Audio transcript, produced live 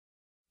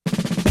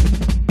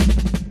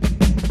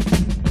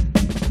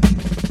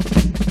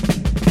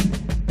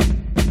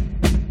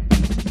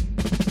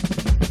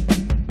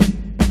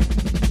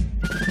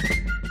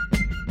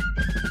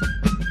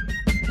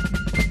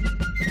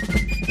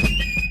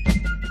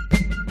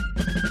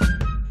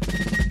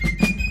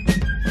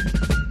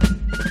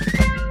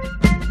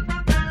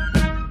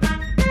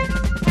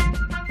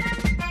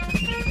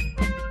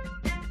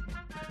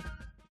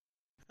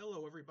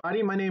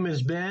everybody. My name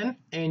is Ben,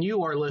 and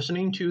you are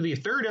listening to the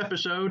third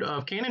episode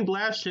of Cannon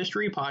Blast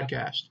History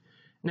Podcast.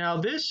 Now,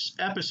 this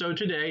episode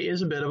today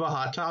is a bit of a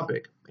hot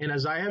topic, and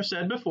as I have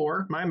said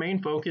before, my main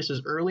focus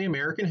is early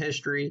American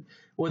history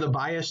with a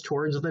bias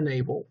towards the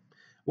naval.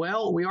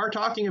 Well, we are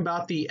talking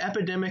about the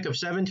epidemic of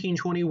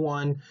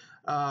 1721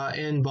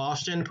 in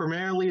Boston,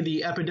 primarily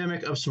the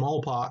epidemic of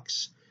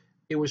smallpox.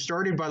 It was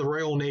started by the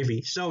Royal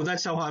Navy, so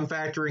that's how I'm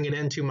factoring it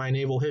into my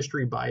naval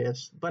history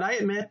bias. But I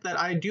admit that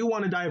I do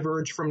want to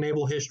diverge from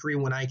naval history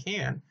when I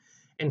can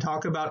and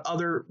talk about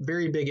other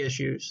very big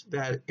issues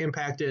that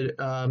impacted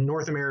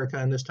North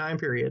America in this time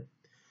period.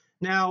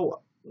 Now,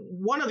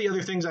 one of the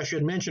other things I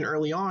should mention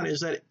early on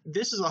is that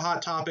this is a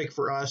hot topic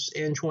for us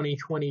in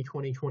 2020,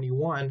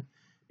 2021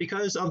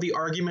 because of the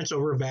arguments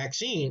over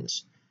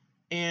vaccines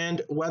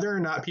and whether or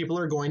not people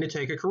are going to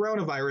take a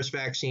coronavirus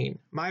vaccine.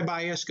 My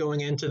bias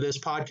going into this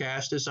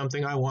podcast is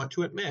something I want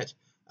to admit.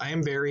 I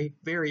am very,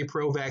 very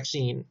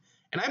pro-vaccine,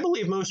 and I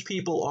believe most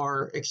people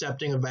are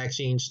accepting of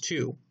vaccines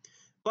too.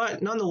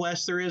 But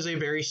nonetheless, there is a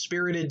very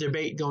spirited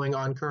debate going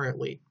on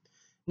currently.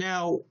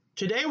 Now,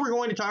 today we're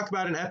going to talk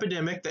about an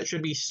epidemic that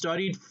should be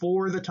studied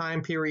for the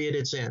time period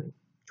it's in.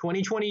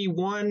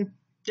 2021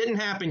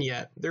 didn't happen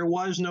yet. There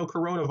was no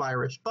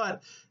coronavirus,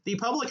 but the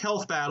public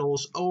health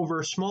battles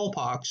over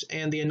smallpox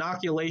and the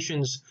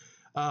inoculations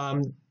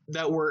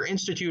that were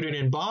instituted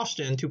in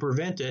Boston to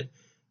prevent it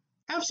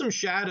have some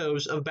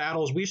shadows of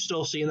battles we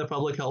still see in the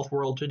public health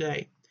world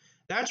today.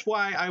 That's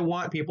why I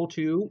want people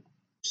to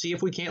see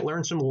if we can't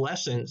learn some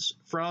lessons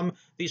from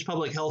these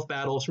public health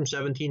battles from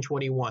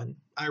 1721.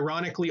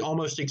 Ironically,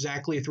 almost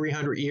exactly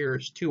 300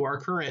 years to our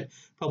current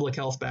public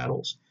health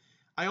battles.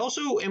 I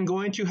also am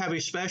going to have a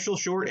special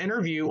short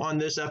interview on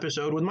this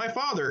episode with my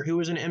father, who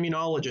is an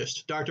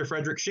immunologist, Dr.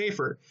 Frederick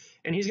Schaefer,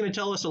 and he's going to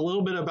tell us a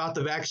little bit about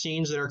the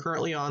vaccines that are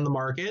currently on the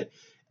market,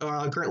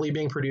 currently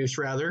being produced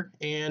rather,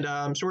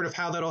 and sort of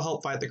how that'll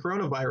help fight the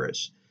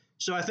coronavirus.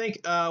 So I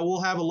think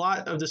we'll have a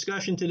lot of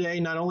discussion today,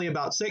 not only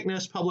about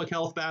sickness, public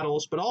health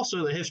battles, but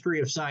also the history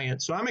of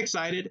science. So I'm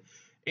excited.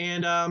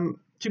 And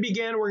to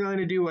begin, we're going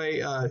to do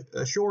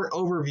a short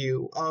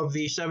overview of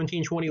the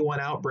 1721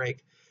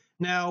 outbreak.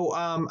 Now,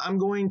 I'm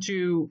going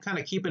to kind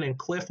of keep it in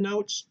cliff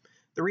notes.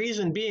 The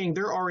reason being,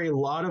 there are a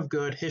lot of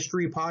good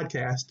history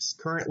podcasts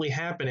currently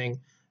happening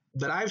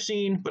that I've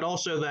seen, but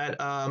also that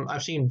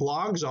I've seen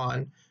blogs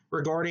on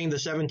regarding the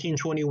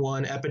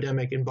 1721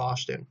 epidemic in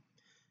Boston.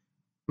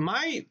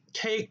 My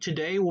take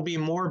today will be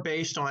more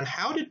based on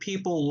how did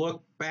people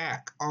look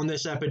back on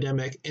this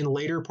epidemic in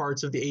later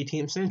parts of the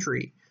 18th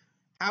century?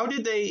 How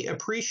did they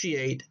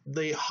appreciate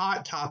the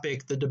hot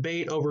topic, the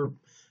debate over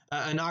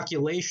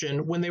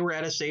inoculation when they were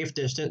at a safe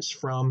distance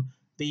from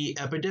the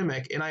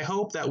epidemic? And I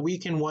hope that we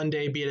can one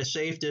day be at a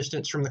safe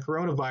distance from the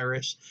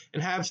coronavirus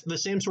and have the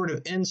same sort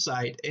of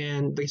insight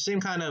and the same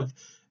kind of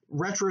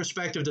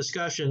retrospective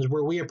discussions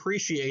where we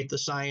appreciate the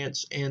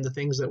science and the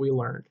things that we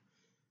learned.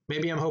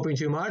 Maybe I'm hoping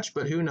too much,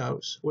 but who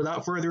knows?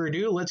 Without further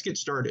ado, let's get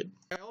started.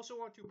 I also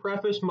want to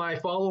preface my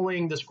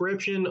following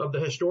description of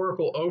the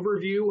historical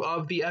overview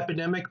of the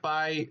epidemic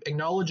by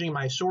acknowledging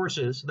my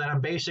sources that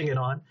I'm basing it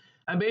on.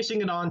 I'm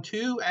basing it on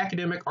two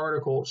academic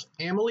articles,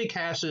 Emily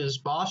Cass's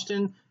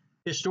Boston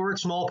Historic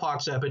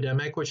Smallpox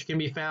Epidemic, which can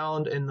be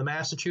found in the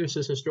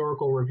Massachusetts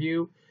Historical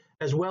Review,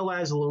 as well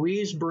as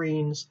Louise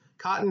Breen's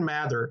Cotton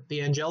Mather,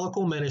 The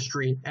Angelical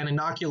Ministry and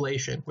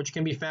Inoculation, which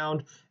can be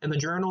found in the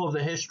Journal of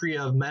the History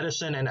of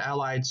Medicine and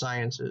Allied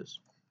Sciences.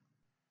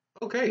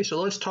 Okay, so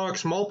let's talk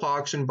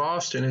smallpox in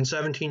Boston in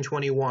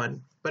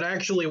 1721. But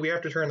actually, we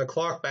have to turn the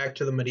clock back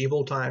to the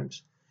medieval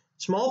times.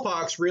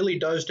 Smallpox really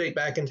does date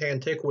back into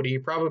antiquity,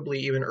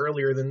 probably even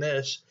earlier than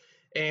this,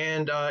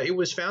 and it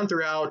was found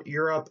throughout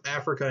Europe,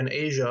 Africa, and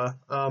Asia.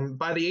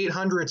 By the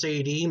 800s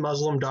AD,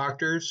 Muslim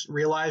doctors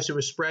realized it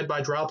was spread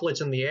by droplets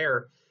in the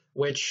air,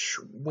 which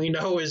we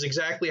know is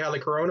exactly how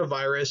the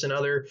coronavirus and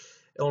other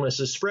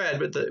illnesses spread,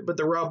 but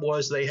the rub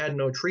was they had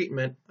no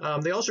treatment.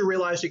 They also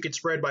realized it could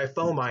spread by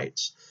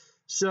fomites.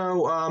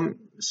 So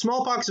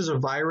smallpox is a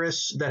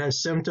virus that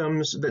has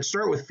symptoms that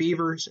start with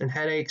fevers and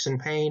headaches and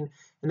pain,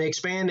 and they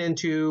expand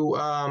into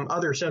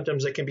other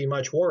symptoms that can be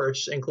much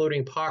worse,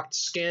 including pocked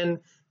skin,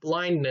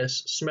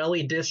 blindness,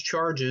 smelly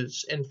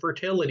discharges,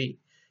 infertility,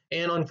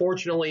 and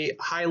unfortunately,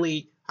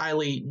 highly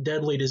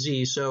deadly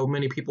disease. So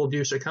many people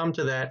do succumb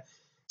to that.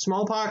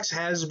 Smallpox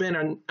has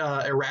been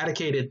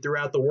eradicated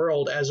throughout the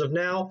world. As of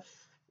now,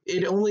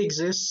 it only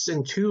exists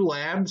in two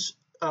labs,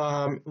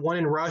 one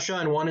in Russia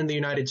and one in the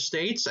United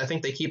States. I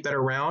think they keep that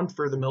around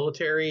for the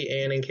military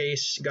and in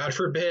case, God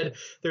forbid,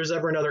 there's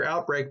ever another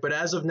outbreak. But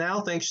as of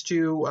now, thanks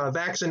to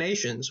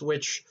vaccinations,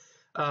 which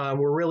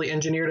were really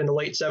engineered in the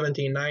late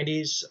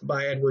 1790s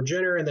by Edward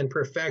Jenner and then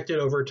perfected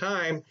over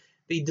time,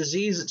 the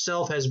disease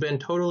itself has been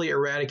totally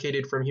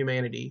eradicated from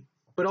humanity.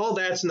 But all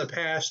that's in the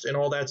past and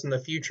all that's in the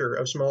future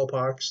of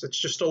smallpox. That's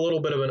just a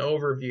little bit of an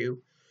overview.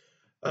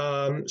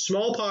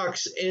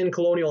 Smallpox in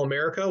colonial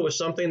America was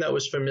something that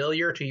was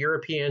familiar to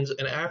Europeans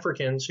and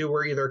Africans who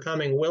were either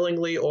coming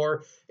willingly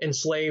or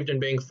enslaved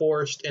and being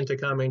forced into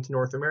coming to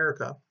North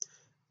America.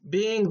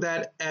 being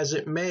that, as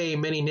it may,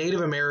 many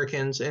Native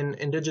Americans and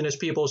indigenous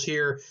peoples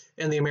here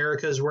in the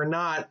Americas were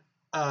not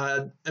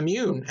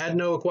immune, had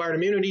no acquired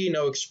immunity,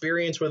 no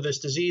experience with this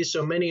disease.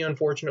 So many,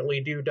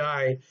 unfortunately, do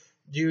die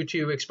due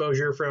to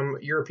exposure from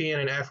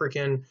European and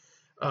African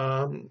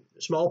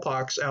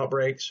smallpox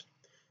outbreaks.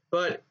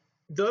 But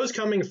those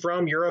coming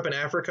from Europe and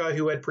Africa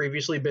who had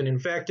previously been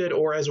infected,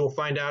 or as we'll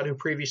find out, who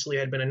previously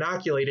had been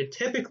inoculated,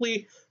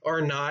 typically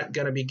are not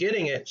going to be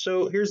getting it.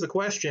 So here's the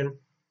question.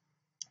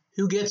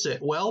 Who gets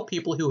it? Well,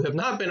 people who have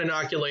not been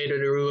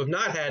inoculated or who have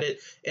not had it,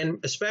 and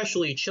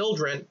especially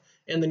children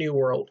in the New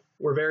World,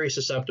 were very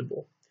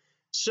susceptible.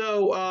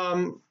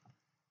 So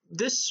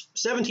this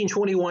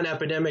 1721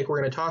 epidemic we're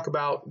going to talk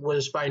about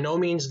was by no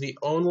means the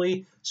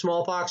only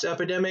smallpox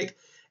epidemic.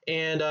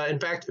 And in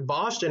fact,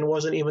 Boston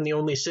wasn't even the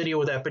only city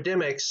with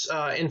epidemics.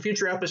 In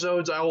future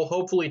episodes, I will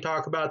hopefully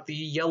talk about the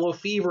yellow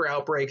fever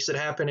outbreaks that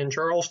happened in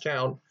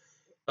Charlestown.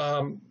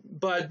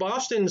 But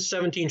Boston's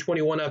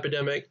 1721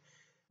 epidemic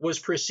was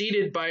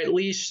preceded by at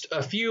least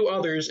a few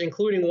others,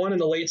 including one in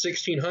the late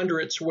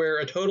 1600s, where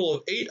a total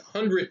of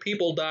 800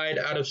 people died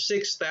out of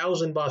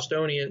 6,000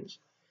 Bostonians.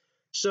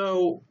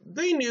 So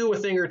they knew a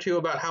thing or two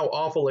about how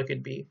awful it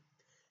could be.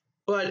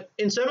 But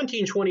in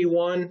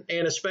 1721,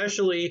 and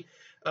especially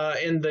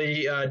in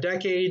the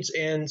decades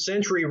and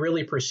century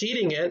really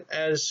preceding it,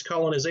 as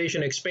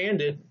colonization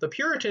expanded, the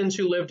Puritans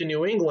who lived in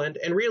New England,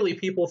 and really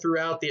people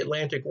throughout the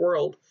Atlantic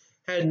world,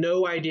 had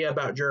no idea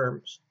about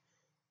germs.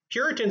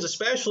 Puritans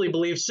especially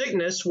believed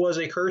sickness was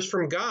a curse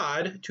from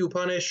God to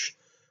punish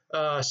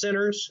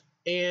sinners,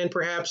 and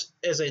perhaps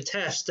as a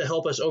test to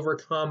help us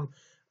overcome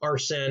our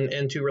sin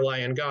and to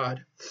rely on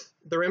God.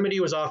 The remedy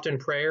was often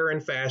prayer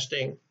and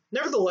fasting.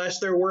 Nevertheless,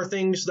 there were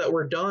things that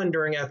were done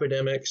during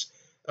epidemics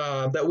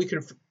that we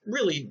could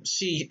really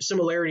see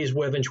similarities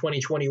with in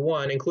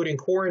 2021, including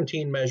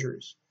quarantine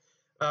measures.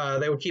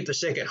 They would keep the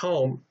sick at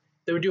home.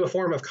 They would do a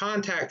form of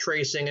contact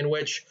tracing in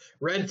which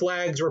red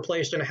flags were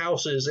placed in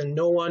houses and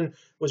no one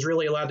was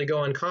really allowed to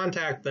go and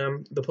contact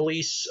them. The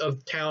police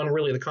of town,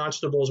 really the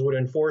constables, would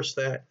enforce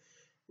that.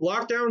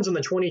 Lockdowns in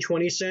the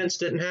 2020 sense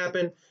didn't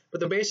happen,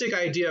 but the basic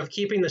idea of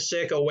keeping the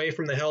sick away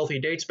from the healthy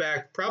dates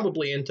back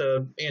probably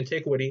into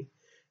antiquity.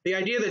 The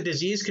idea that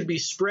disease could be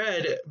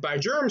spread by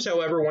germs,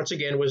 however, once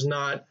again, was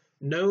not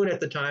known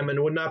at the time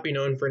and would not be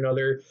known for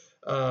another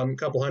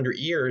couple hundred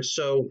years.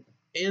 So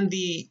in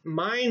the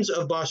minds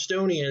of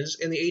Bostonians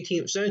in the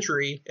 18th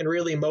century, and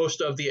really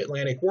most of the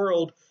Atlantic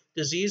world,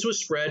 disease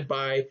was spread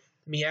by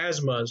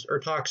miasmas, or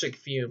toxic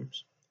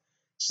fumes.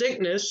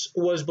 Sickness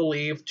was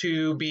believed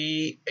to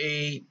be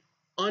an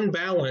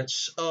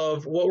unbalance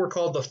of what were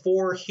called the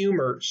four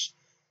humors.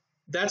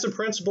 That's a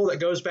principle that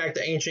goes back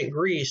to ancient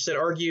Greece that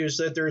argues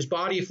that there's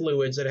body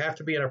fluids that have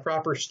to be in a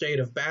proper state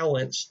of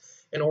balance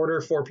in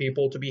order for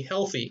people to be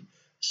healthy.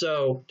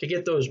 So to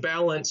get those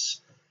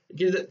balance,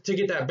 to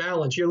get that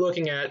balance, you're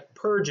looking at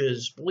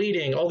purges,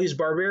 bleeding, all these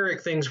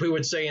barbaric things we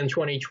would say in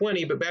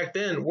 2020, but back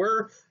then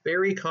were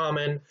very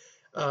common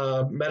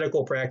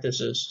medical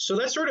practices. So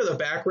that's sort of the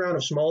background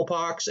of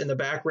smallpox and the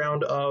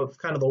background of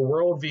kind of the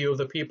worldview of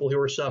the people who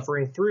were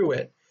suffering through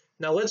it.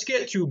 Now let's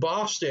get to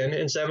Boston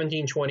in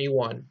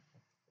 1721.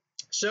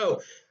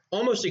 So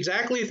almost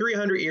exactly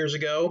 300 years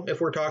ago, if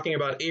we're talking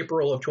about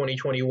April of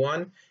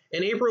 2021,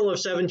 in April of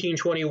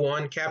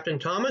 1721, Captain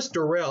Thomas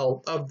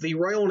Durrell of the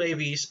Royal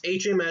Navy's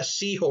HMS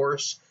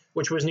Seahorse,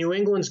 which was New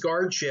England's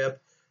guard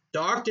ship,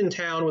 docked in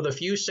town with a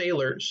few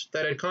sailors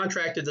that had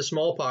contracted the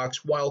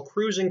smallpox while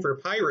cruising for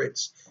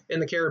pirates in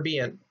the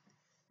Caribbean.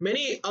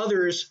 Many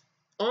others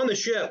on the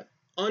ship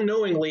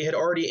unknowingly had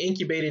already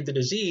incubated the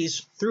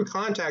disease through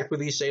contact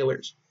with these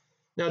sailors.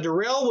 Now,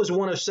 Durrell was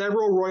one of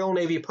several Royal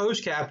Navy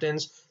post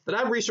captains that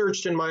I've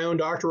researched in my own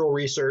doctoral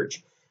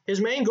research.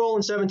 His main goal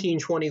in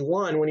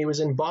 1721 when he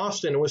was in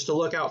Boston was to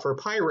look out for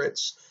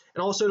pirates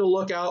and also to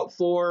look out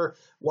for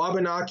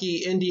Wabanaki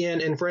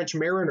Indian and French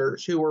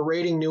mariners who were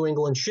raiding New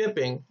England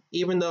shipping,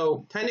 even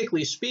though,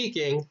 technically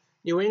speaking,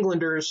 New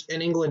Englanders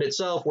and England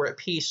itself were at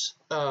peace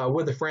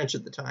with the French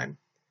at the time.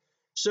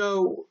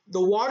 So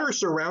the waters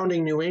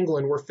surrounding New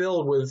England were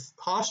filled with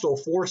hostile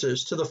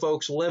forces to the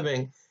folks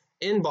living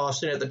in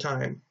Boston at the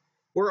time.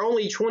 We're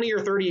only 20 or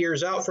 30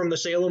 years out from the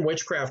Salem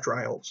witchcraft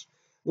trials.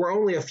 We're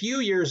only a few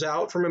years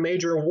out from a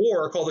major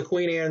war called the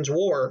Queen Anne's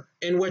War,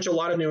 in which a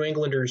lot of New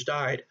Englanders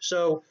died.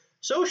 So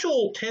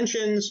social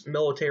tensions,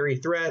 military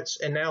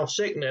threats, and now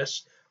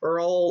sickness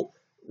are all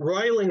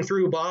roiling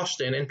through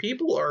Boston, and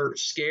people are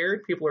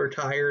scared, people are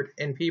tired,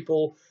 and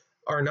people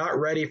are not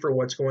ready for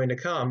what's going to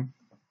come.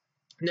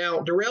 Now,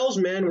 Durrell's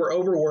men were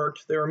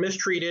overworked, they were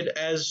mistreated,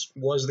 as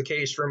was the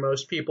case for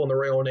most people in the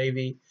Royal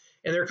Navy,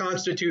 and their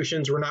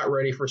constitutions were not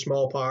ready for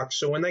smallpox.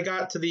 So when they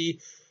got to the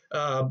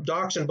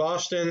docks in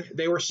Boston,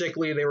 they were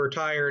sickly, they were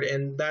tired,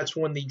 and that's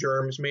when the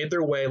germs made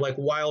their way like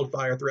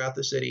wildfire throughout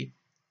the city.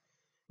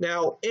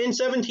 Now, in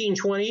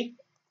 1720,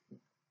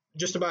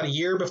 just about a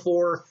year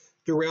before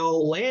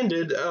Durrell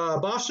landed,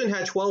 Boston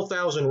had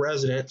 12,000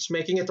 residents,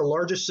 making it the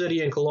largest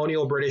city in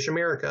colonial British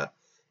America.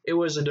 It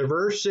was a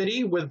diverse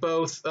city with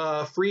both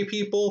free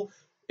people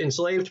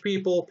enslaved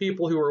people,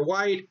 people who were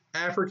white,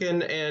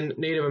 African, and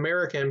Native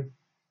American.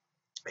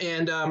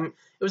 And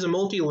it was a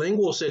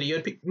multilingual city. You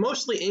had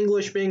mostly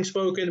English being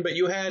spoken, but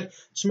you had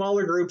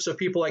smaller groups of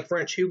people like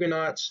French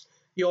Huguenots.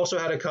 You also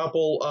had a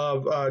couple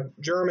of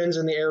Germans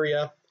in the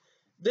area.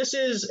 This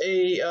is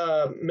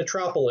a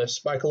metropolis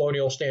by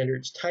colonial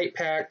standards,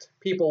 tight-packed,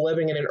 people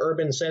living in an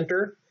urban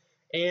center.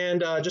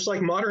 And just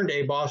like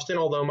modern-day Boston,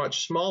 although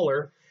much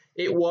smaller,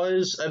 it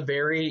was a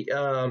very,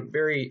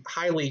 very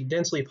highly,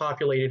 densely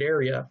populated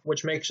area,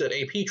 which makes it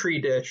a petri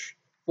dish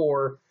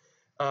for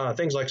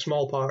things like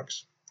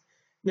smallpox.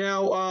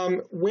 Now,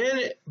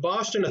 when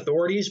Boston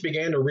authorities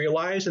began to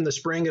realize in the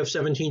spring of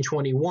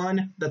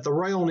 1721 that the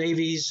Royal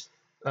Navy's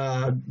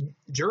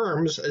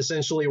germs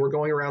essentially were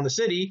going around the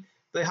city,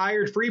 they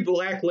hired free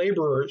black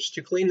laborers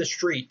to clean the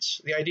streets.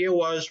 The idea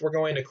was, we're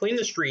going to clean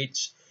the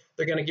streets.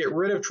 They're going to get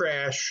rid of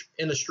trash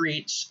in the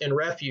streets and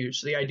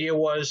refuse. The idea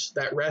was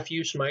that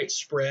refuse might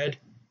spread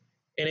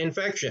an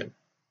infection,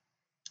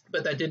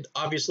 but that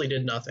obviously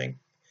did nothing.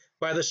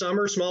 By the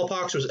summer,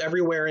 smallpox was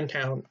everywhere in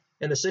town,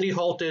 and the city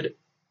halted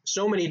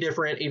so many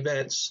different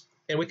events,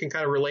 and we can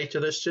kind of relate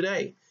to this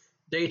today.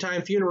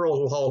 Daytime funerals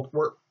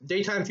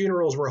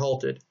were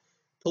halted.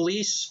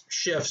 Police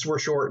shifts were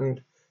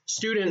shortened.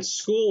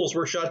 Schools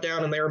were shut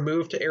down, and they were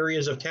moved to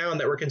areas of town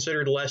that were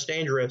considered less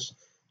dangerous.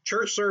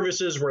 Church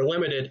services were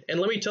limited, and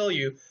let me tell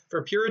you,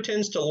 for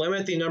Puritans to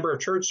limit the number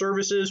of church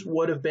services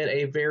would have been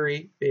a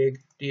very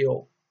big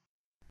deal.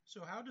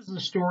 So how does the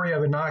story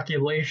of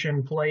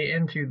inoculation play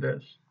into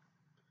this?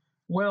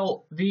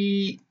 Well,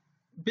 the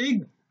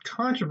big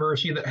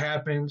controversy that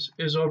happens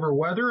is over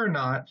whether or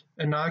not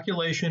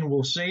inoculation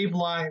will save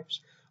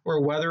lives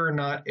or whether or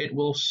not it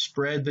will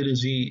spread the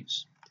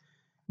disease.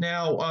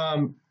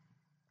 Now,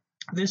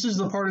 this is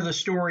the part of the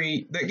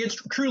story that gets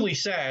truly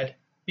sad,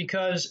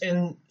 because in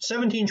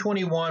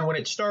 1721, when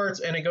it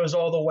starts and it goes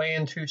all the way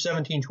into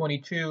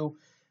 1722,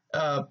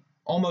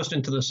 almost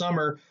into the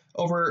summer,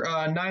 over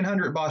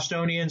 900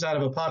 Bostonians out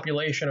of a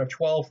population of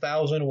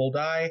 12,000 will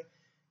die.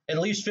 At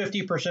least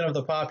 50% of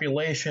the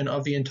population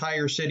of the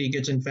entire city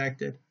gets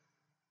infected.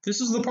 This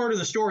is the part of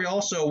the story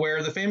also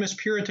where the famous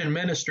Puritan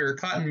minister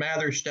Cotton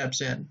Mather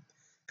steps in.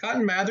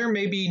 Cotton Mather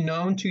may be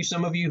known to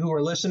some of you who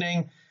are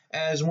listening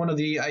as one of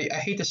the, I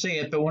hate to say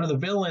it, but one of the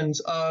villains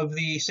of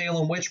the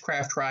Salem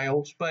witchcraft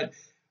trials, but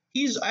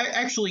he's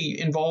actually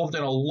involved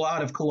in a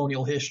lot of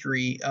colonial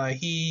history.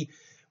 He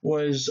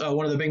was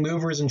one of the big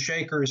movers and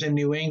shakers in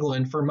New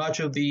England for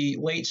much of the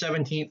late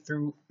 17th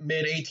through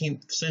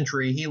mid-18th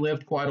century. He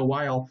lived quite a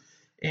while,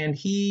 and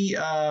he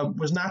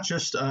was not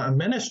just a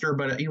minister,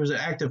 but he was an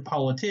active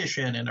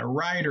politician and a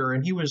writer,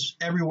 and he was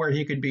everywhere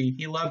he could be.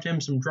 He loved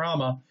him some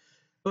drama.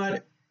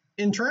 But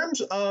in terms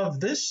of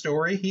this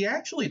story, he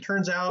actually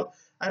turns out,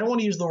 I don't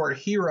want to use the word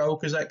hero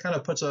because that kind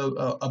of puts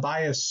a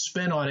biased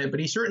spin on it, but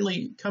he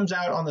certainly comes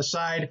out on the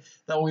side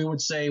that we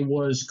would say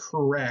was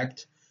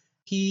correct.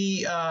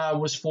 He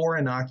was for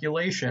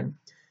inoculation.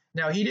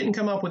 Now, he didn't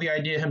come up with the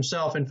idea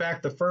himself. In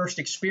fact, the first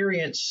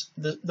experience,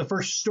 the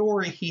first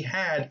story he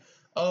had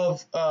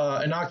of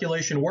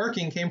inoculation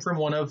working came from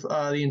one of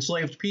the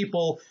enslaved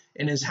people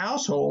in his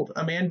household,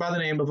 a man by the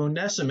name of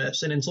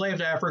Onesimus, an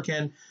enslaved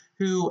African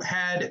who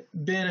had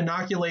been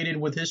inoculated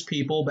with his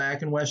people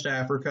back in West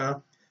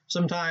Africa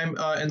sometime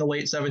in the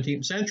late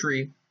 17th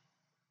century.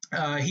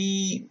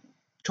 He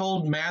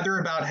told Mather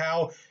about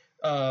how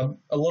a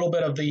little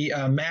bit of the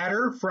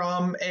matter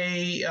from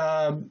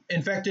a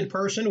infected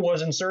person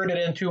was inserted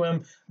into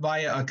him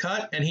via a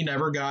cut, and he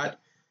never got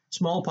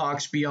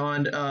smallpox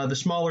beyond the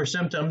smaller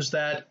symptoms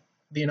that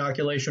the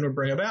inoculation would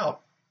bring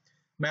about.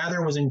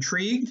 Mather was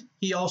intrigued.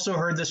 He also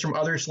heard this from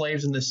other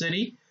slaves in the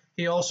city.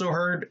 He also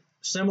heard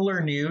similar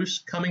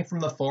news coming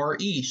from the Far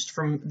East,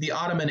 from the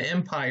Ottoman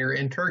Empire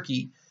in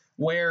Turkey,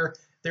 where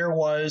there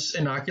was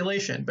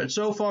inoculation. But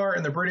so far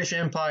in the British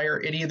Empire,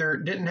 it either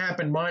didn't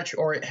happen much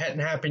or it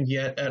hadn't happened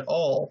yet at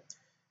all.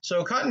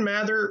 So Cotton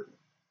Mather,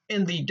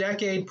 in the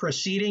decade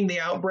preceding the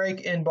outbreak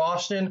in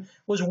Boston,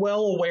 was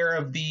well aware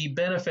of the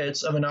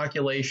benefits of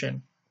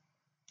inoculation,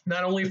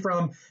 not only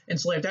from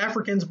enslaved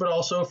Africans, but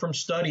also from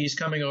studies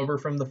coming over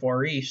from the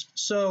Far East.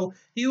 So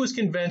he was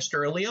convinced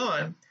early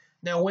on.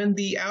 Now, when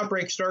the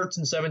outbreak starts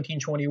in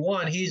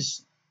 1721,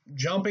 he's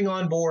jumping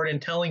on board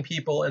and telling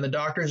people and the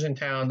doctors in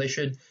town they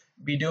should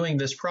be doing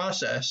this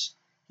process.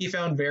 He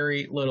found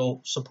very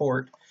little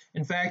support.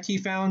 In fact, he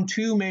found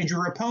two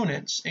major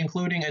opponents,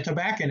 including a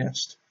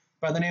tobacconist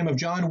by the name of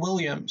John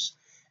Williams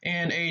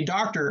and a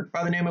doctor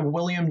by the name of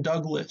William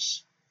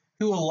Douglas,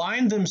 who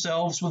aligned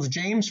themselves with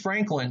James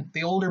Franklin,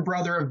 the older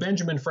brother of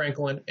Benjamin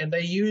Franklin, and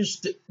they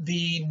used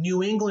the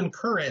New England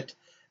Current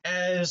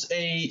as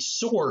a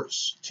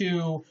source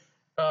to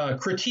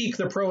critique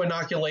the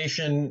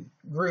pro-inoculation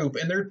group.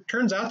 And there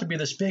turns out to be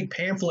this big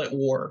pamphlet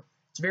war.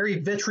 It's very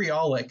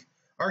vitriolic.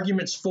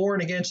 Arguments for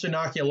and against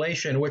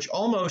inoculation, which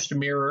almost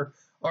mirror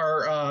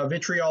our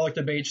vitriolic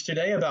debates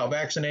today about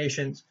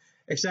vaccinations,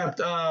 except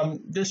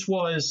this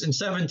was in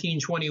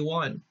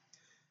 1721.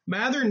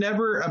 Mather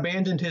never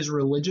abandoned his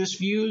religious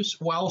views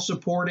while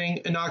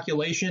supporting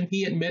inoculation.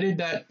 He admitted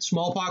that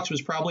smallpox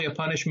was probably a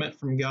punishment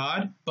from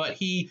God, but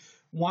he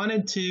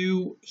wanted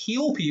to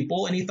heal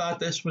people, and he thought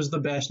this was the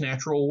best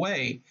natural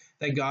way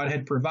that God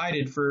had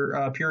provided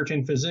for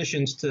Puritan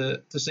physicians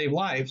to save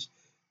lives.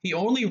 He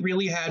only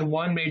really had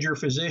one major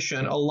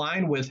physician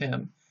align with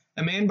him,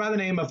 a man by the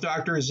name of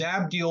Dr.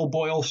 Zabdiel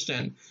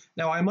Boylston.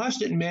 Now, I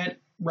must admit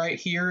right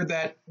here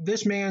that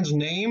this man's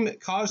name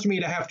caused me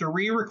to have to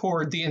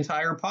re-record the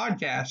entire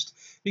podcast,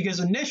 because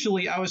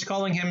initially I was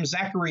calling him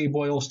Zachary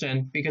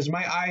Boylston because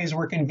my eyes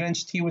were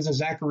convinced he was a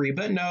Zachary,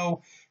 but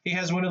no, he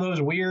has one of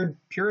those weird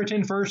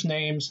Puritan first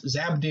names,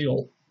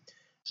 Zabdiel.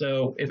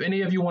 So if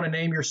any of you want to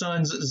name your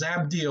sons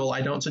Zabdiel,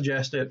 I don't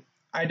suggest it.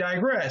 I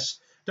digress.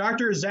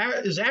 Dr.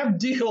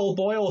 Zabdiel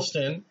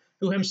Boylston,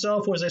 who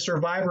himself was a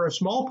survivor of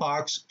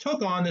smallpox,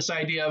 took on this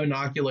idea of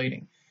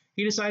inoculating.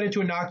 He decided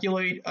to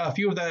inoculate a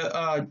few of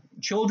the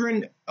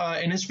children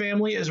in his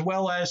family, as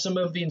well as some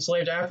of the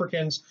enslaved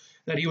Africans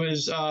that he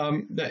was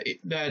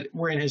that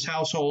were in his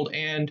household,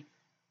 and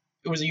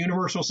it was a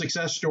universal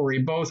success story,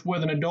 both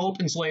with an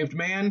adult enslaved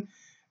man,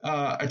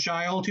 a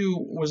child who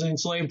was an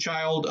enslaved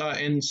child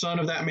and son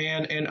of that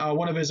man, and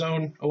one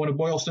of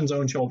Boylston's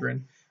own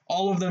children.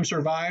 All of them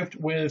survived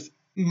with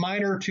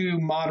minor to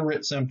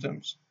moderate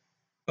symptoms.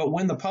 But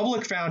when the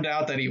public found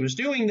out that he was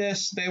doing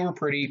this, they were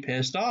pretty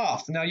pissed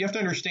off. Now, you have to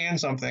understand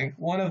something.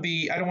 One of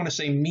the, I don't want to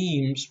say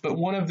memes, but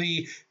one of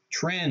the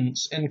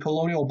trends in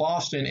colonial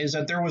Boston is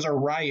that there was a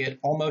riot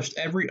almost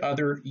every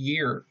other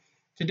year.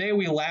 Today,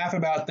 we laugh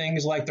about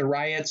things like the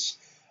riots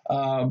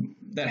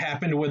that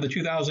happened with the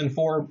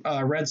 2004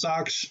 Red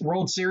Sox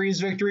World Series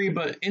victory.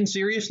 But in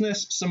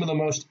seriousness, some of the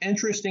most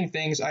interesting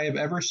things I have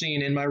ever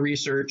seen in my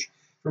research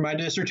for my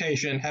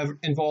dissertation have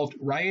involved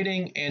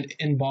rioting and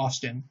in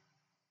Boston.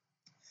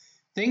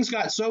 Things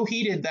got so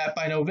heated that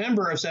by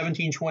November of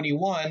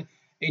 1721,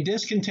 a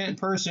discontent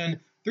person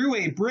threw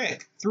a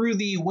brick through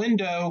the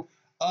window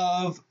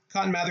of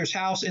Cotton Mather's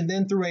house and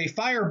then threw a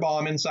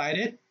firebomb inside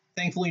it.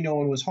 Thankfully, no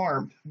one was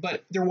harmed.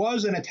 But there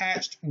was an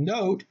attached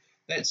note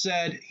that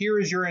said, here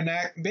is your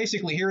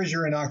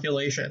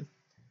inoculation.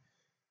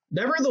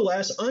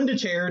 Nevertheless,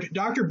 undeterred,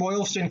 Dr.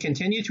 Boylston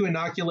continued to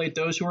inoculate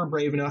those who were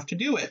brave enough to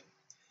do it.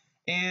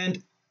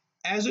 And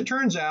as it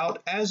turns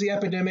out, as the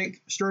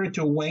epidemic started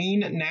to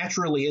wane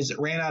naturally as it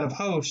ran out of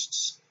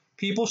hosts,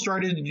 people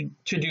started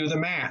to do the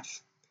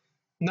math.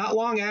 Not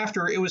long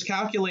after, it was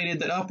calculated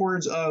that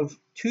upwards of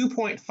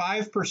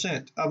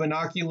 2.5% of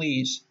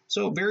inoculees,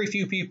 so very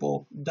few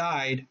people,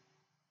 died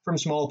from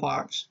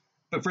smallpox.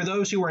 But for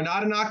those who were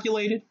not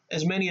inoculated,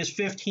 as many as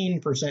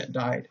 15%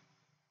 died.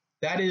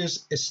 That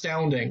is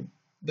astounding.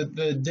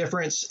 The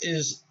difference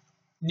is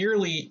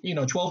nearly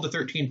 12 to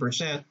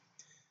 13%.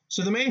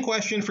 So the main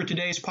question for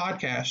today's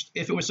podcast,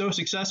 if it was so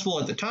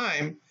successful at the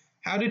time,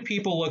 how did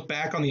people look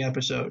back on the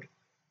episode?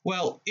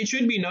 Well, it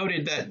should be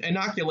noted that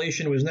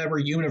inoculation was never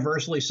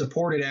universally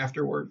supported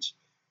afterwards.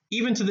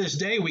 Even to this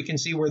day, we can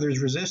see where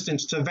there's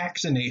resistance to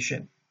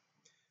vaccination.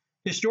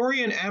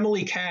 Historian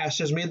Emily Cass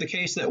has made the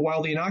case that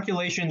while the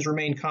inoculations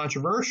remained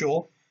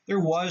controversial, there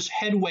was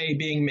headway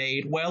being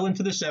made well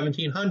into the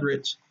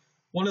 1700s.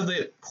 One of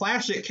the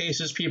classic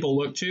cases people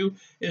look to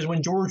is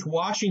when George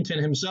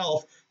Washington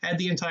himself had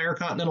the entire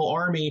Continental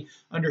Army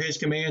under his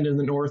command in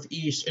the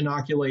Northeast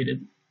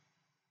inoculated,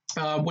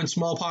 when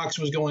smallpox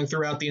was going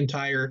throughout the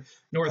entire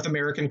North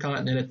American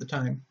continent at the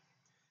time.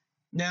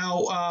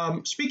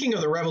 Now, speaking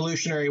of the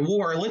Revolutionary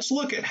War, let's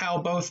look at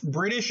how both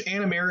British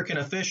and American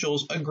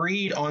officials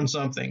agreed on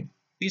something.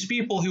 These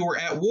people who were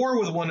at war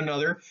with one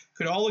another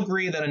could all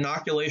agree that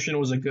inoculation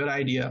was a good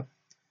idea.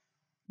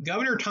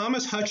 Governor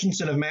Thomas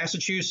Hutchinson of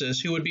Massachusetts,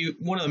 who would be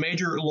one of the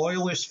major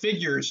loyalist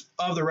figures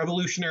of the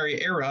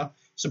Revolutionary era,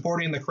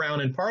 supporting the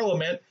Crown and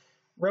Parliament,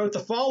 wrote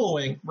the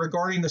following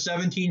regarding the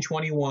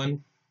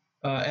 1721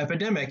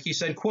 epidemic. He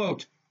said,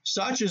 quote,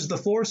 "Such is the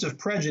force of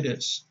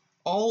prejudice.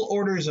 All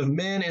orders of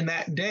men in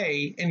that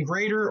day, in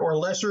greater or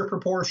lesser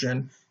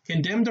proportion,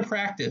 condemned a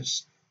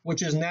practice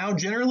which is now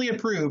generally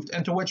approved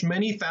and to which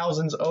many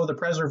thousands owe the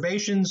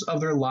preservations of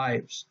their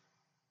lives."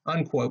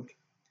 Unquote.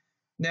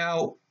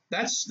 Now,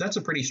 that's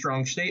a pretty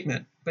strong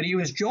statement, but he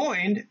was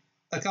joined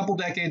a couple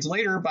decades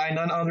later by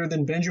none other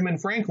than Benjamin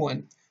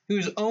Franklin,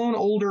 whose own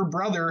older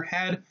brother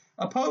had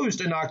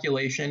opposed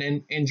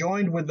inoculation and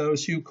joined with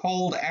those who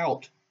called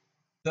out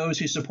those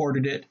who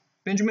supported it.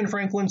 Benjamin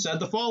Franklin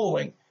said the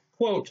following,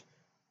 quote,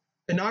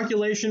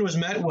 "Inoculation was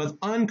met with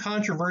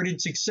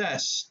uncontroverted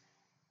success,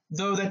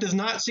 though that does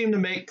not seem to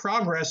make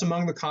progress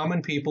among the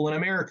common people in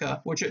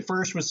America, which at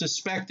first was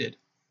suspected.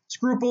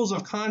 Scruples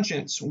of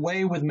conscience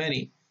weigh with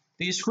many.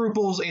 These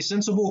scruples a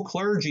sensible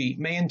clergy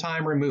may in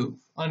time remove,"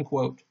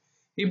 unquote.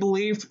 He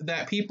believed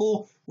that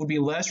people would be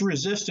less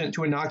resistant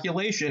to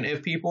inoculation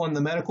if people in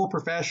the medical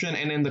profession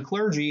and in the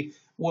clergy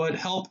would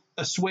help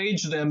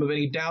assuage them of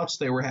any doubts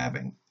they were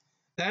having.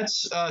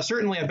 That's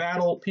certainly a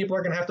battle people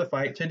are going to have to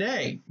fight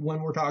today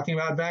when we're talking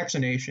about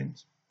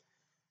vaccinations.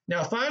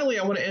 Now, finally,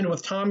 I want to end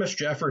with Thomas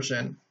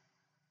Jefferson,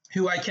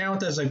 who I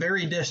count as a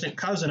very distant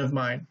cousin of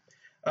mine.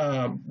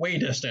 way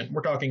distant.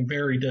 We're talking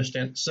very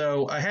distant.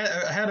 So I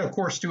had, of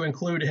course, to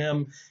include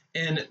him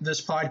in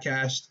this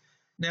podcast.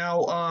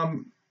 Now,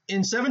 in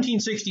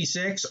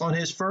 1766, on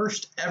his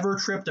first ever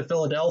trip to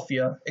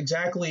Philadelphia,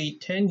 exactly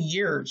 10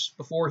 years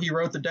before he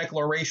wrote the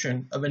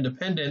Declaration of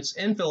Independence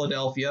in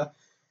Philadelphia,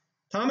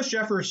 Thomas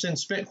Jefferson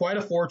spent quite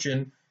a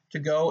fortune to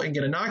go and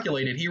get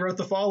inoculated. He wrote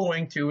the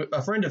following to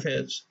a friend of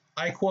his.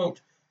 I quote,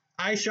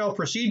 "I shall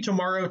proceed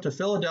tomorrow to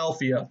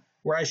Philadelphia,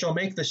 where I shall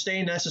make the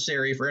stay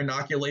necessary for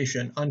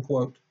inoculation,"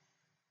 unquote.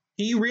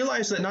 He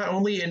realized that not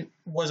only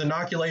was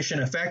inoculation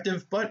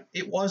effective, but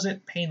it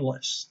wasn't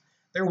painless.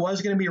 There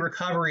was going to be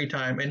recovery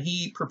time, and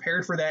he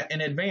prepared for that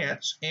in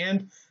advance.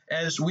 And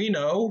as we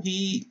know,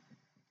 he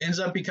ends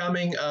up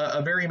becoming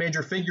a very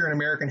major figure in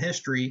American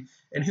history.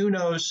 And who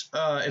knows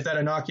if that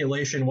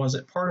inoculation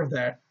wasn't part of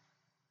that.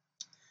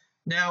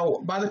 Now,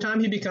 by the time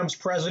he becomes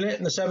president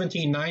in the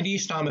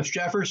 1790s,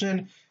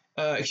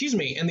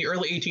 in the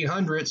early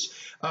 1800s,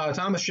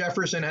 Thomas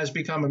Jefferson has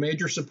become a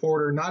major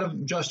supporter not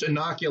of just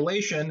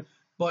inoculation,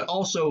 but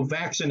also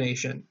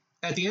vaccination.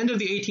 At the end of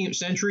the 18th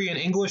century, an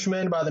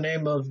Englishman by the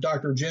name of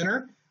Dr.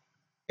 Jenner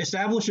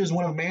establishes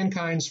one of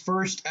mankind's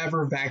first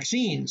ever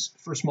vaccines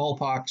for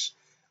smallpox,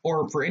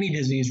 or for any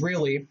disease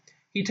really.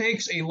 He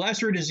takes a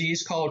lesser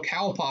disease called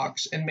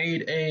cowpox and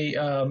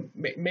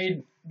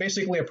made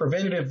basically a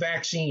preventative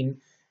vaccine.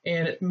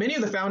 And many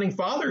of the founding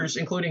fathers,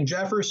 including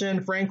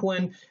Jefferson,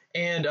 Franklin,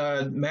 and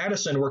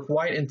Madison, were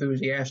quite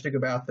enthusiastic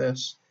about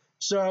this.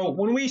 So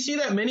when we see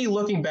that many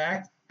looking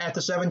back at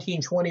the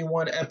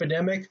 1721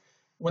 epidemic,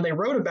 when they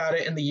wrote about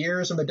it in the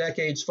years and the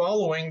decades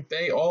following,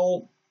 they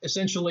all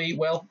essentially,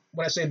 well,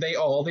 when I say they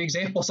all, the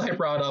examples I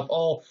brought up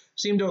all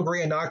seem to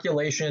agree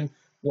inoculation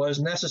was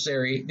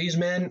necessary. These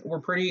men were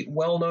pretty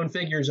well-known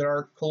figures in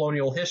our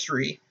colonial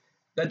history.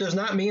 That does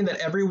not mean that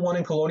everyone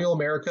in colonial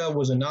America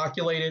was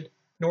inoculated,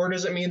 nor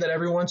does it mean that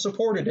everyone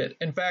supported it.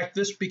 In fact,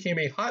 this became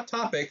a hot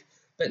topic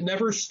that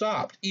never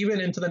stopped, even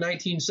into the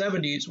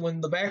 1970s,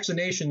 when the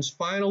vaccinations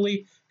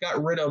finally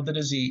got rid of the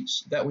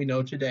disease that we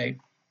know today.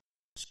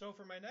 So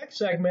for my next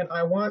segment,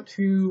 I want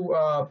to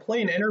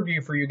play an interview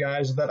for you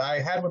guys that I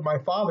had with my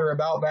father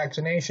about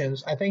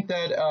vaccinations. I think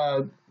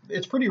that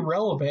it's pretty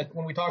relevant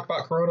when we talk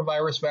about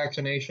coronavirus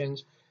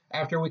vaccinations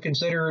after we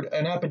considered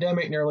an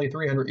epidemic nearly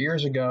 300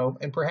 years ago,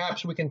 and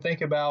perhaps we can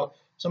think about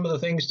some of the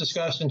things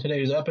discussed in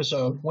today's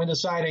episode when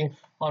deciding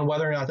on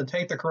whether or not to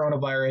take the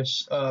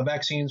coronavirus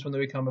vaccines when they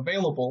become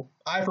available.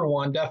 I, for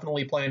one,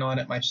 definitely plan on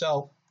it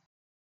myself.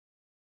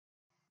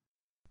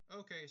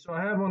 Okay, so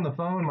I have on the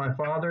phone my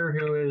father,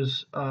 who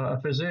is a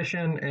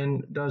physician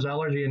and does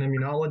allergy and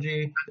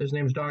immunology. His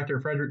name is Dr.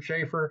 Frederick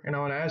Schaefer, and I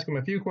want to ask him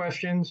a few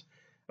questions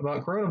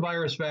about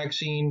coronavirus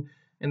vaccine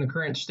and the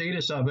current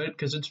status of it,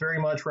 because it's very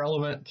much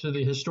relevant to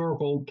the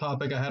historical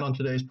topic I had on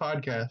today's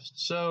podcast.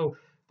 So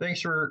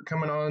thanks for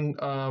coming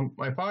on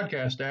my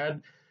podcast,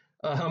 Dad.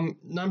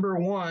 Number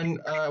one,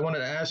 I wanted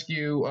to ask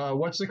you,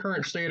 what's the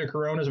current state of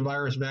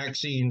coronavirus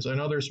vaccines? I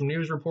know there's some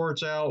news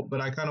reports out,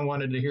 but I kind of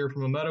wanted to hear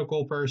from a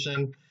medical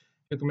person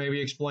who can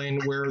maybe explain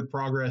where the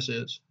progress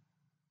is.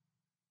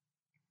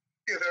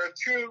 Yeah, there are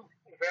two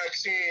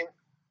vaccines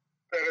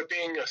that are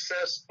being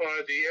assessed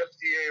by the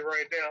FDA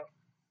right now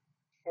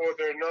for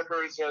their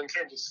numbers in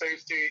terms of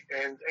safety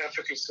and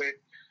efficacy.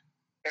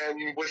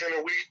 And within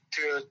a week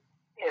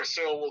or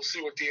so, we'll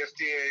see what the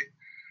FDA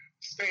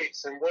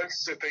states. And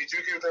once if they do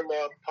give them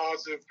a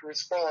positive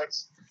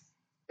response,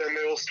 then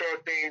they will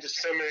start being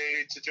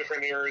disseminated to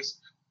different areas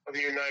of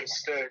the United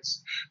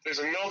States. There's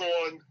another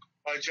one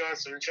by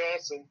Johnson &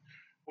 Johnson,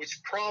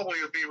 which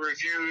probably will be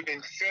reviewed in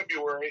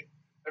February.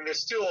 And there's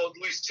still at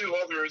least two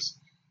others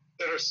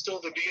that are still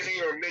the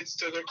beginning or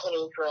midst of their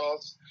clinical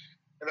trials.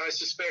 And I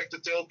suspect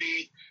that they'll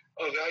be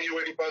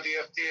evaluated by the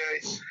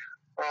FDA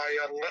by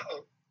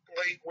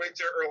late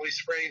winter, early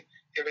spring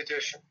in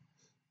addition.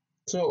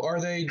 So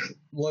are they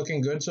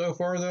looking good so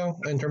far, though,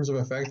 in terms of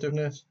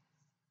effectiveness?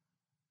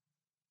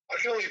 I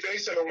can only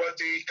base it on what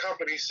the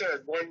company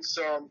said. One's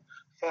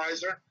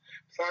Pfizer.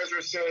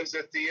 Pfizer says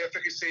that the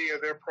efficacy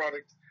of their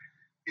product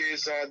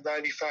is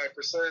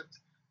 95%,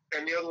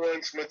 and the other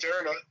one's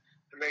Moderna,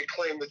 and they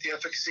claim that the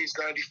efficacy is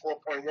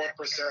 94.1%.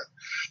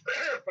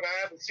 But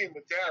I haven't seen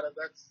the data.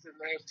 That's in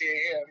the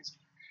FDA hands.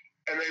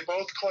 And they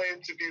both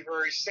claim to be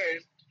very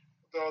safe,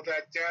 though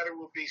that data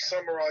will be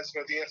summarized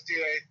by the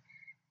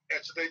FDA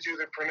after they do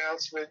their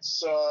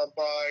pronouncements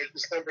by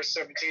December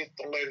 17th,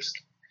 the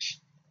latest.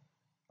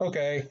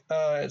 Okay.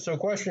 So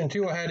question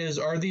two I had is,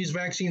 are these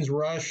vaccines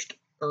rushed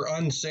or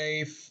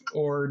unsafe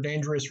or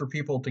dangerous for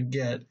people to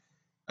get?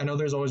 I know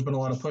there's always been a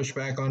lot of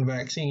pushback on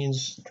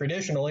vaccines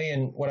traditionally,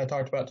 and what I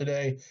talked about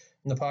today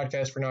in the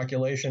podcast for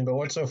inoculation, but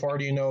what so far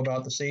do you know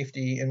about the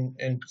safety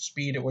and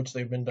speed at which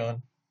they've been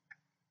done?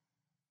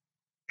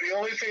 The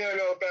only thing I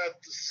know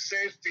about the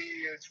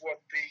safety is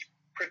what the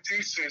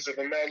producers or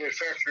the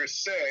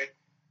manufacturers say,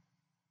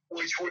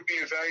 which would be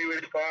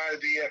evaluated by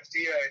the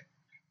FDA.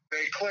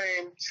 They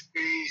claim to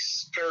be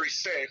very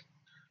safe,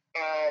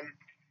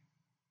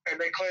 and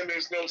they claim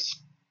there's no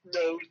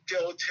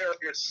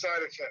deleterious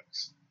side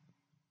effects.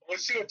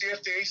 let's see what the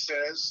FDA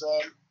says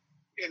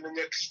in the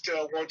next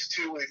 1 to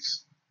 2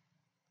 weeks.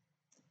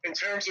 In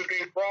terms of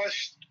being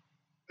rushed,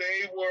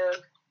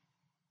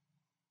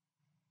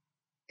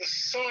 the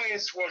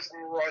science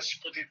wasn't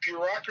rushed, but the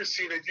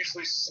bureaucracy that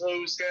usually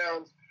slows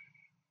down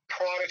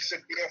products that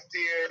the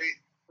FDA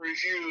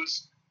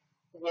reviews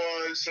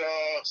was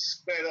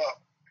sped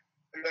up.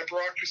 And that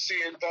bureaucracy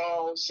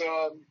involves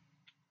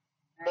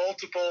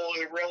multiple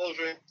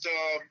irrelevant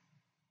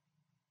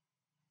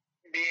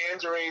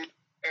meandering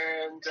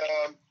and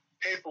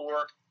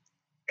paperwork.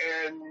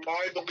 And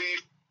my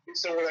belief,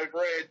 based on what I've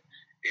read,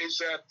 is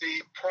that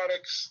the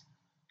products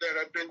that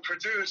have been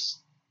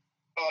produced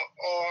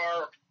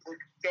are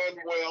done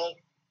well.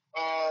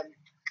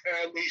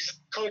 And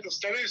these clinical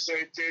studies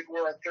they did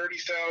were on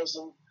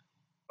 30,000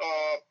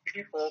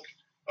 people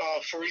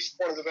for each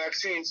one of the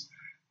vaccines,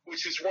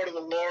 which is one of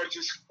the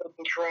largest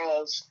clinical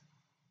trials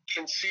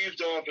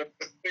conceived of and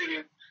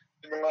completed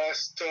in the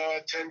last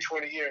 10,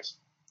 20 years.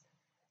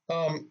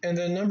 And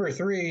then number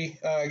 3,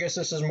 I guess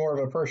this is more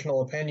of a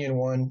personal opinion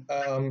one.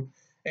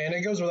 And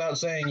it goes without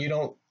saying you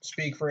don't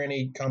speak for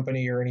any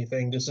company or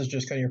anything. This is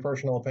just kind of your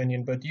personal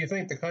opinion. But do you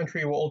think the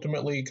country will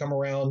ultimately come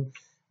around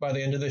by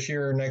the end of this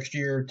year or next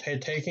year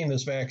taking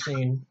this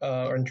vaccine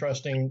and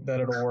trusting that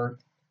it'll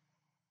work?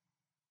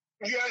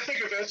 Yeah, I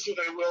think eventually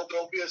they will.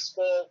 There'll be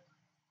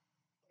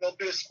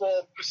a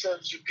small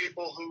percentage of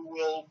people who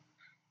will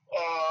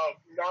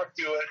not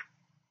do it,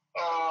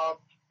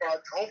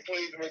 but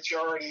hopefully the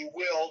majority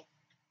will.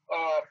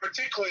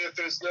 Particularly if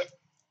there's no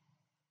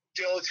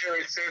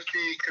deleterious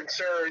safety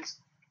concerns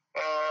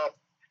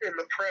in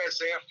the press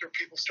after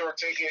people start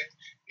taking it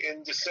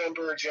in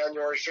December,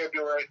 January,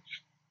 February.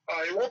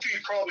 It won't be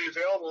probably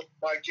available,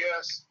 my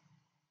guess,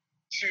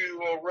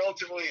 to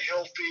relatively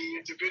healthy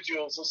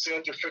individuals, let's say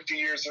under 50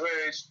 years of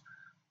age,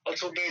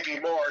 until maybe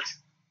March.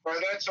 By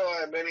that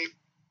time,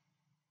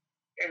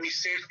 any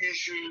safety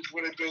issues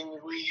would have been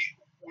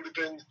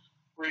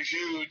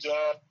reviewed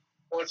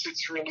once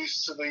it's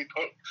released to the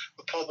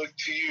public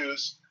to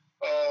use,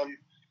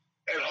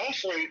 and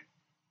hopefully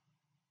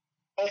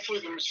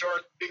the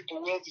majority of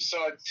people will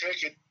decide to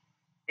take it.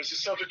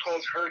 There's something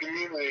called herd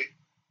immunity,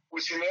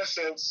 which in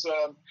essence,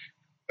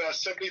 about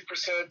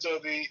 70%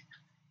 of the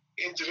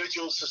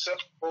individuals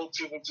susceptible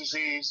to the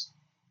disease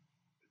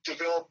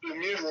develop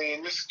immunity,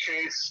 in this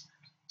case,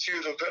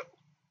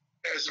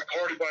 as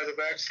imparted by the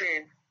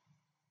vaccine.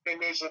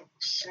 And there's a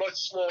much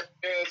smaller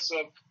chance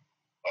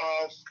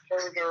of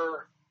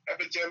further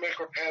epidemic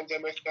or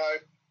pandemic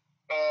type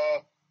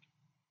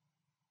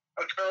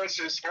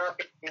occurrences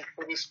happening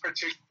for this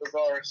particular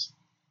virus.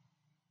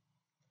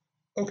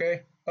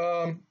 Okay.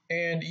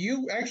 And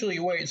you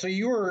actually, so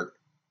you were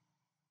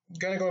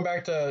kind of going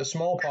back to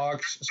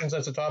smallpox, since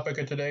that's the topic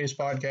of today's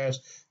podcast.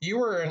 You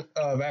were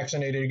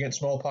vaccinated against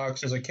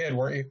smallpox as a kid,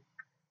 weren't you?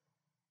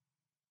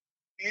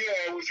 Yeah,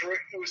 it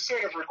was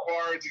sort of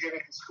required to get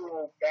into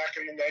school back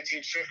in the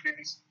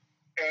 1950s.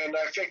 And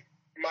I think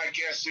my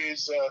guess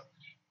is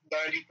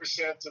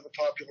 90% of the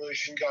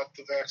population got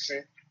the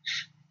vaccine.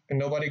 And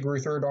nobody grew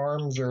third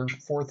arms or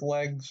fourth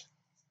legs?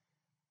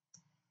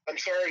 I'm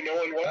sorry, no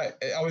one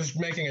what? I was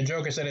making a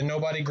joke. I said, and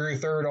nobody grew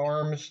third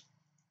arms?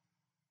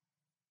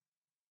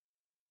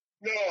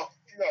 No.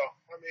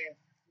 I mean,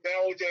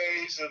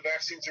 nowadays the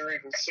vaccines are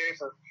even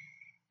safer.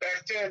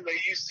 Back then, they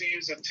used to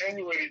use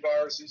attenuated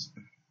viruses,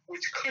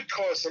 which could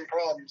cause some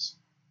problems.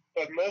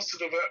 But most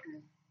of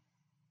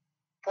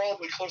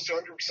probably close to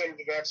 100% of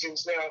the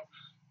vaccines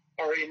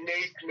now are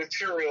innate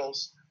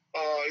materials,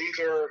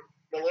 either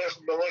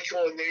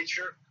molecular in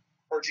nature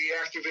or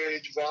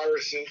deactivated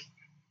viruses.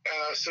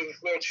 So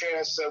there's no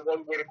chance that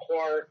one would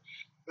acquire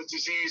the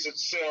disease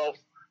itself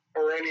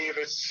or any of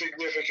its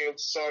significant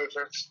side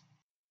effects.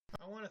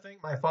 I want to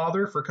thank my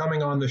father for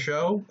coming on the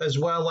show, as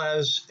well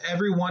as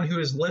everyone who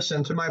has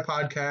listened to my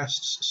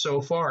podcasts so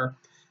far.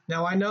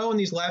 Now, I know in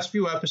these last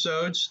few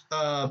episodes,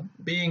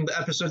 being the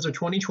episodes of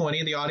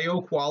 2020, the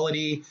audio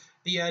quality,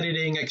 the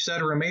editing,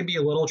 etc., may be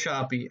a little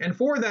choppy. And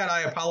for that,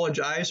 I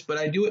apologize, but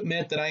I do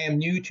admit that I am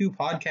new to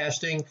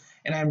podcasting,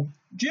 and I'm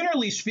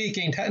generally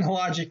speaking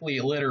technologically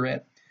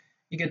illiterate.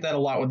 You get that a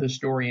lot with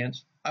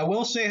historians. I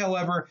will say,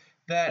 however,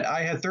 that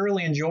I have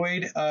thoroughly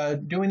enjoyed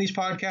doing these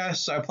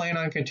podcasts. I plan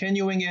on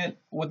continuing it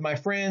with my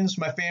friends,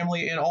 my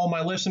family, and all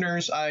my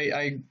listeners.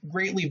 I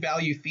greatly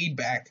value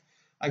feedback.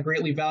 I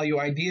greatly value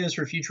ideas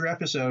for future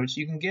episodes.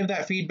 You can give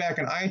that feedback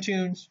on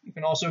iTunes. You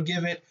can also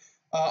give it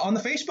on the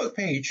Facebook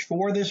page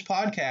for this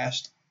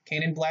podcast,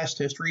 Canon Blast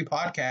History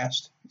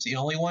Podcast. It's the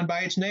only one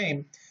by its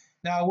name.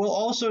 Now, I will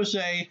also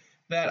say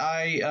that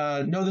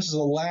I know this is the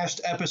last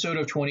episode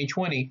of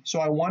 2020, so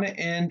I want to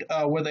end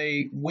with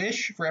a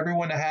wish for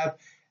everyone to have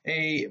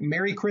a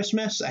Merry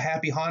Christmas, a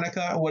Happy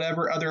Hanukkah, or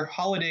whatever other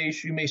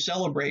holidays you may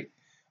celebrate.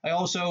 I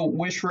also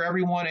wish for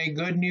everyone a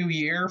good new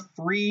year,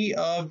 free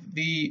of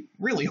the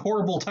really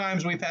horrible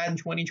times we've had in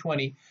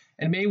 2020.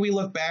 And may we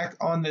look back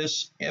on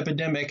this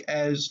epidemic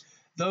as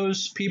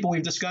those people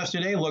we've discussed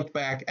today looked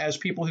back, as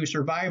people who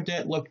survived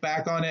it, looked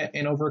back on it,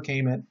 and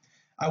overcame it.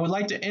 I would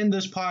like to end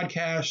this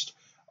podcast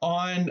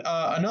on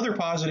another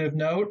positive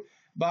note.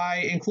 by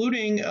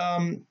including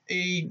one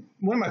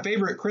of my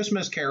favorite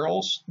Christmas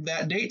carols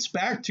that dates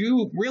back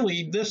to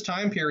really this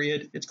time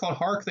period. It's called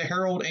Hark the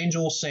Herald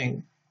Angels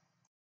Sing.